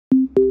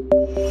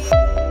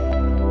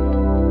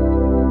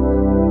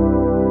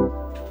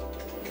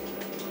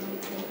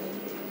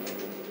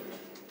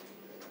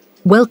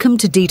Welcome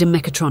to Dedham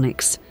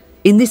Mechatronics.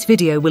 In this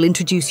video, we'll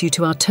introduce you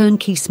to our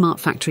turnkey smart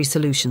factory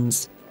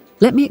solutions.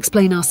 Let me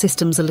explain our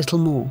systems a little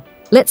more.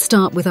 Let's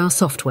start with our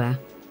software.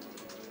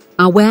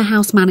 Our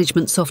warehouse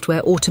management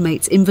software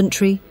automates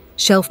inventory,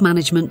 shelf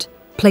management,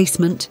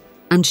 placement,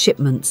 and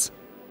shipments.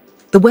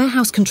 The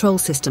warehouse control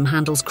system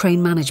handles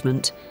crane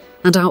management,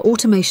 and our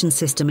automation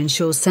system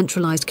ensures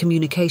centralized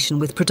communication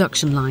with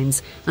production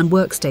lines and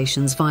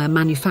workstations via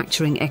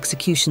manufacturing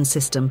execution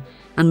system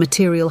and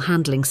material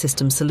handling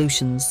system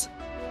solutions.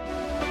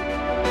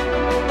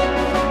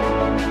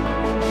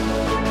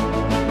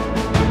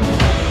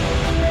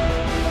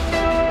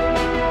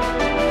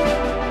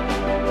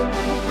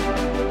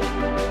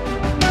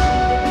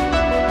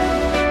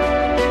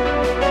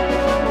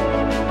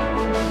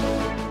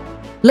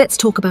 Let's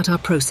talk about our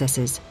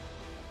processes.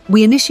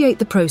 We initiate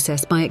the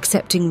process by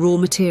accepting raw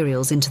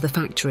materials into the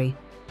factory.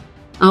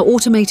 Our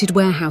automated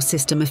warehouse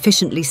system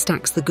efficiently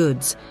stacks the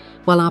goods,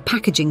 while our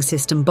packaging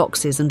system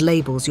boxes and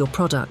labels your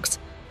products.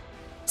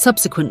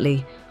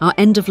 Subsequently, our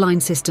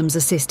end-of-line systems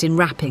assist in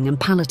wrapping and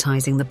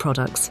palletizing the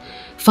products.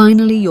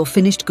 Finally, your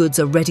finished goods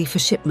are ready for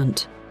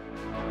shipment.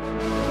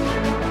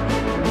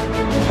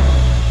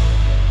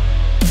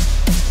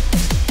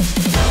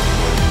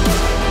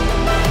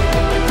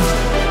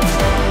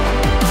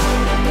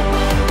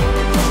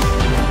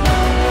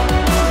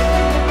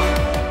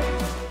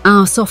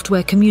 Our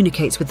software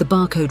communicates with the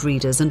barcode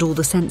readers and all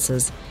the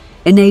sensors,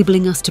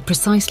 enabling us to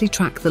precisely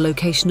track the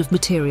location of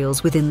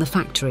materials within the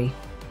factory.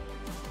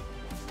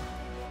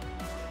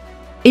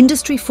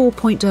 Industry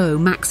 4.0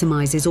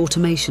 maximizes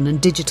automation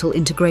and digital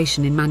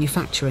integration in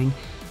manufacturing,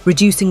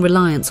 reducing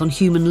reliance on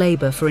human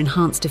labor for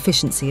enhanced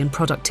efficiency and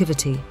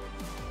productivity.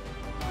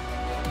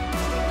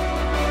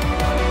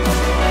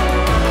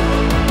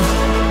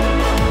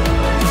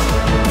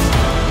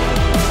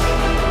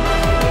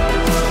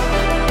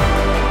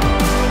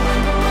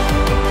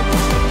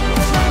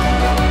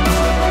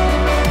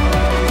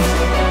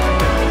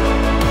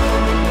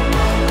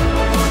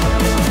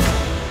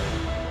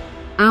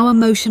 Our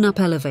motion-up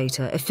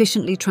elevator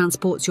efficiently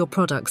transports your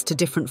products to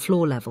different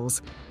floor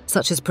levels,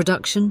 such as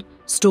production,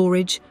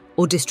 storage,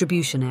 or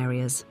distribution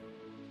areas.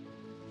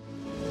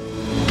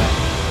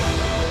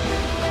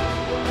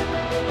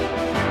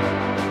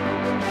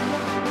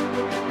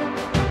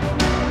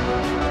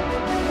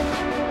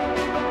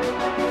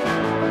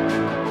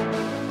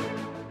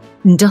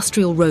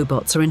 Industrial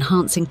robots are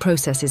enhancing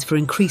processes for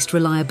increased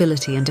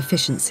reliability and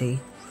efficiency.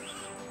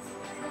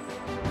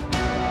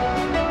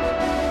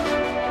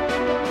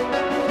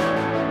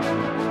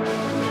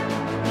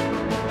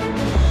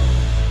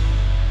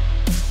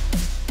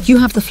 You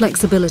have the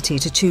flexibility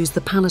to choose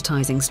the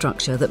palletizing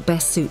structure that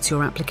best suits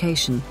your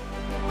application.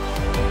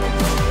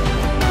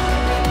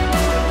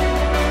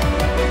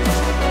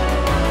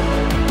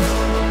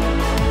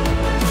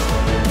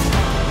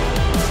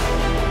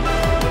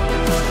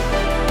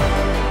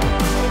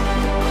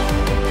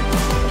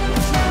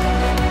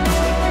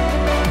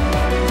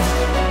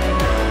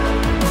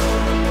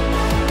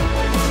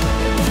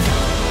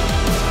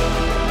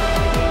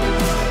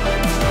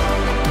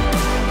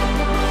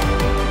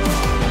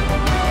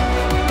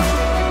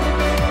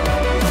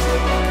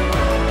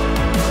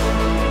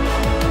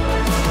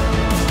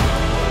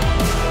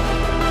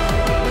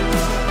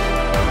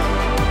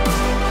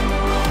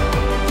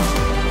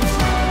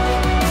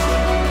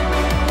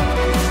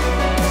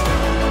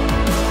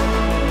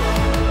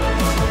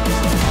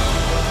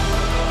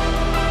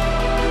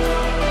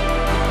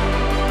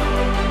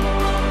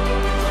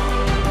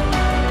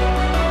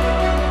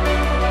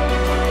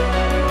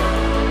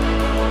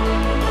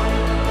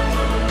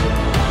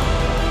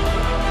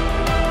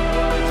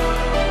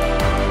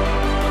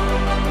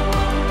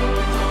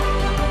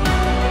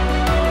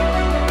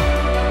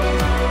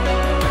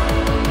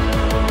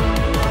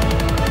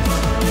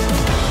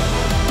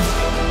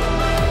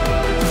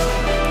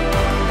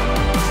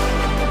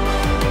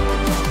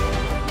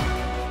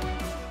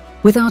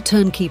 With our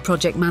turnkey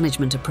project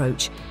management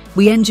approach,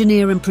 we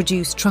engineer and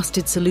produce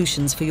trusted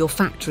solutions for your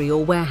factory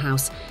or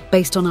warehouse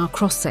based on our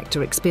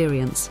cross-sector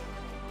experience.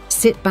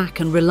 Sit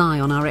back and rely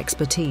on our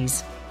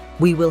expertise.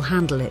 We will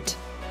handle it.